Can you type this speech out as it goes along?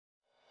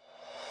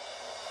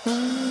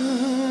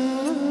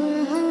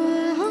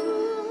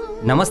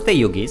Namaste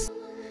yogis.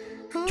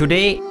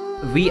 Today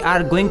we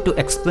are going to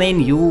explain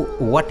you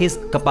what is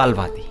Kapal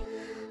Bhati.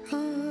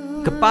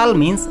 Kapal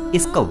means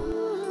skull,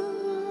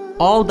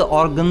 all the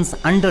organs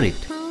under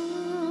it,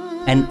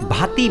 and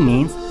Bhati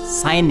means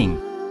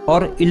shining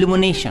or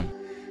illumination.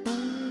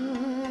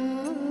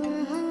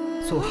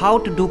 So how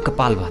to do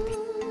Kapal Bhati?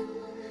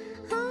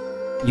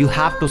 You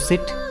have to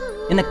sit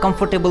in a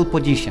comfortable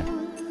position,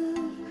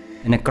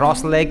 in a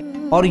cross leg,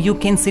 or you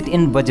can sit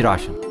in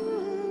Vajrasana.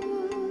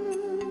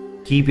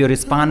 Keep your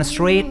spine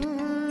straight,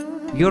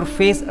 your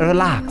face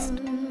relaxed,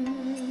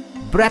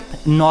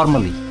 breath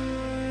normally.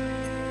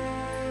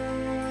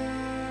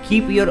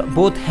 Keep your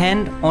both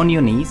hand on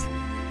your knees.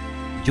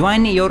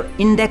 Join your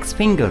index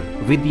finger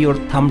with your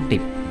thumb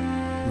tip.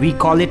 We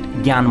call it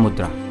Gyan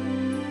Mudra.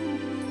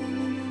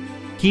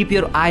 Keep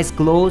your eyes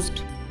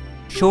closed,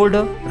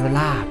 shoulder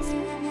relaxed.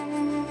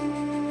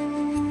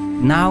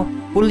 Now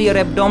pull your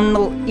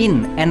abdominal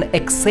in and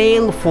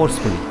exhale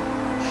forcefully.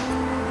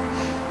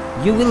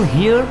 You will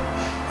hear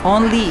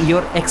only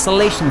your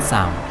exhalation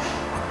sound.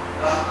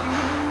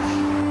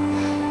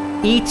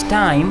 Each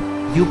time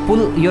you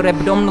pull your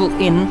abdominal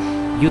in,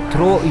 you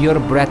throw your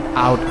breath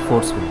out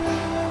forcefully.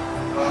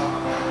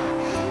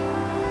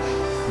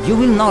 You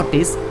will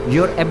notice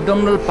your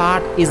abdominal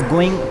part is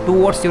going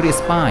towards your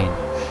spine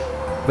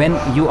when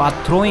you are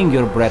throwing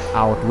your breath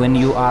out, when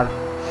you are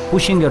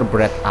pushing your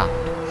breath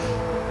out.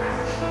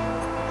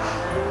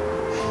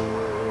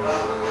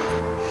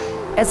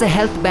 As a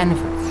health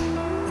benefits,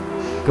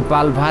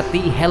 Kapal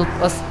Bhati helps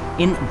us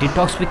in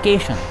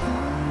detoxification.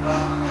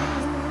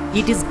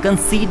 It is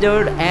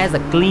considered as a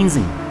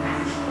cleansing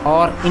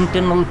or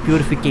internal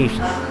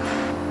purification.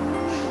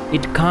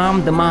 It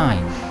calms the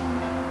mind.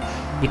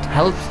 It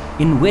helps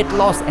in weight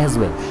loss as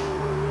well.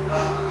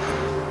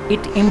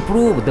 It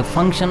improves the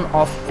function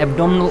of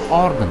abdominal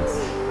organs.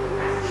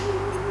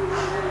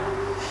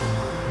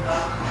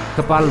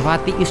 Kapal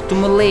Bhati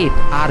stimulates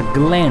our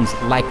glands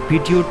like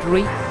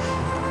pituitary,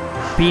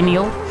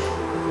 pineal,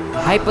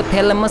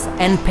 hypothalamus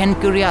and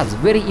pancreas,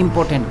 very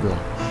important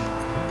gland.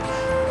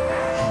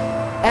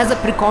 As a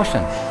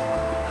precaution,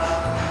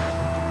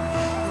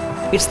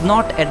 it's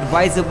not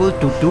advisable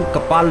to do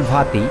Kapal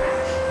Bhati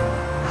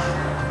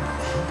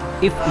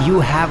if you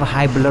have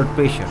high blood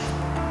pressure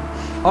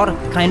or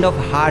kind of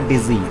heart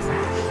disease,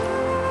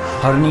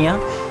 hernia,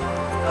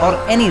 or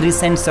any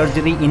recent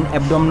surgery in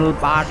abdominal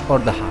part or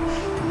the heart.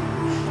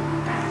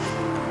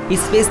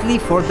 Especially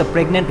for the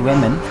pregnant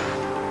women,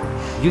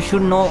 you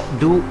should not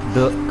do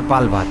the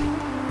Kapal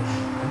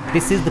Bhati.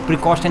 This is the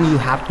precaution you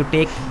have to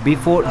take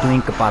before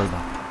doing Kapal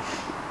Bhati.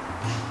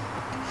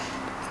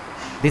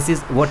 This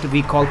is what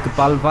we call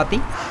Kapal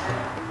Bhati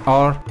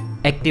or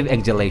active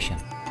exhalation.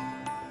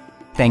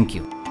 Thank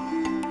you.